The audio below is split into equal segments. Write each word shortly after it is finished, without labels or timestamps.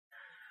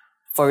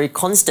For a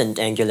constant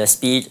angular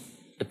speed,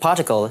 the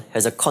particle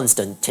has a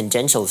constant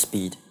tangential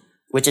speed,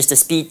 which is the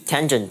speed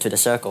tangent to the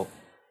circle.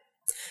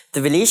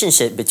 The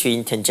relationship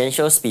between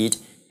tangential speed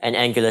and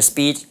angular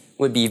speed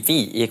would be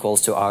v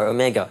equals to r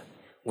omega,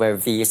 where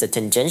v is the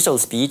tangential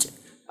speed,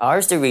 r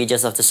is the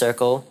radius of the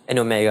circle, and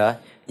omega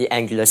the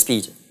angular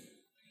speed.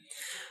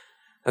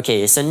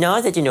 Okay, so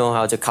now that you know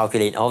how to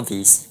calculate all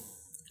these,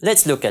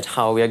 let's look at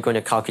how we are going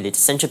to calculate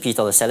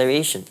centripetal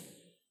acceleration.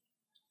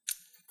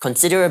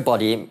 Consider a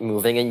body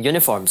moving in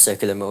uniform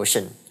circular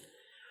motion.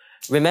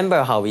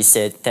 Remember how we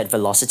said that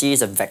velocity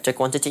is a vector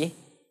quantity?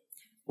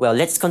 Well,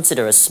 let's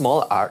consider a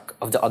small arc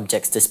of the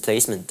object's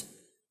displacement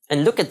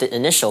and look at the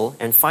initial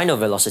and final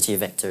velocity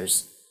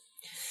vectors.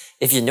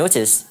 If you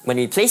notice, when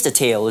we place the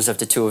tails of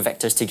the two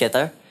vectors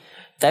together,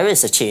 there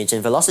is a change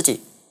in velocity.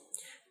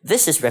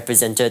 This is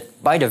represented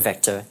by the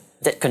vector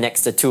that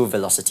connects the two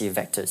velocity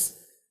vectors.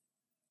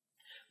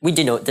 We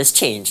denote this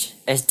change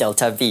as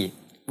delta v,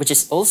 which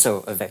is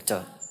also a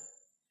vector.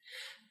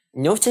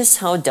 Notice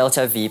how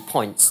delta v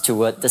points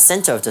toward the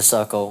center of the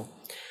circle,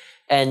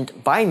 and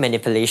by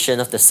manipulation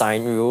of the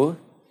sine rule,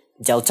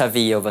 delta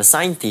v over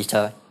sine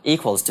theta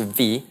equals to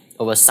v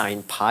over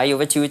sine pi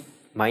over 2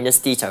 minus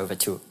theta over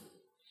 2.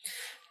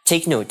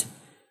 Take note,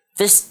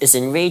 this is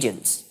in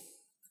radians,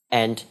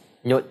 and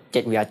note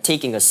that we are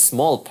taking a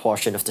small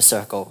portion of the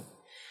circle.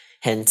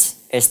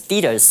 Hence, as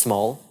theta is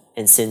small,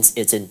 and since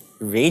it's in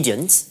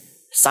radians,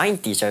 sine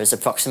theta is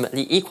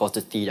approximately equal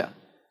to theta.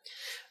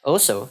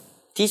 Also,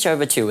 theta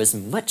over 2 is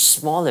much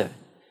smaller,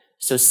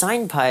 so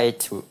sine pi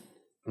to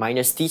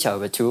minus theta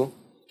over 2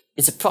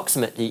 is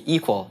approximately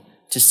equal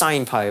to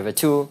sine pi over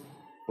 2,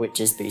 which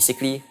is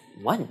basically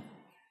 1.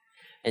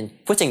 And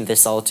putting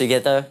this all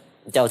together,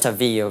 delta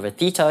v over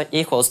theta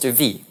equals to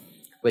v,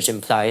 which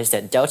implies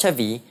that delta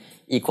v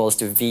equals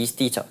to v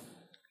theta.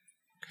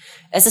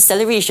 As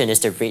acceleration is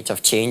the rate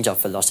of change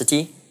of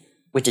velocity,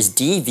 which is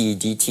dv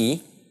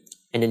dt,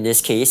 and in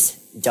this case,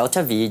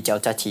 delta v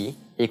delta t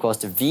equals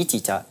to v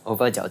theta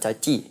over delta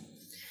t.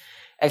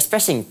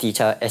 Expressing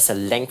theta as a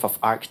length of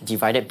arc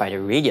divided by the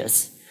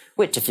radius,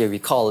 which if you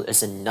recall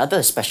is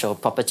another special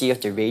property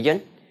of the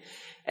radian,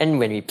 and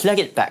when we plug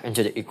it back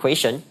into the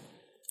equation,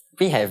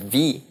 we have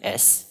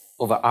vs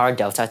over r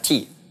delta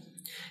t.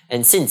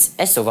 And since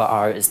s over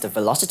r is the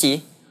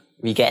velocity,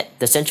 we get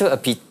the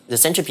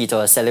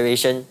centripetal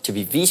acceleration to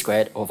be v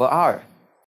squared over r.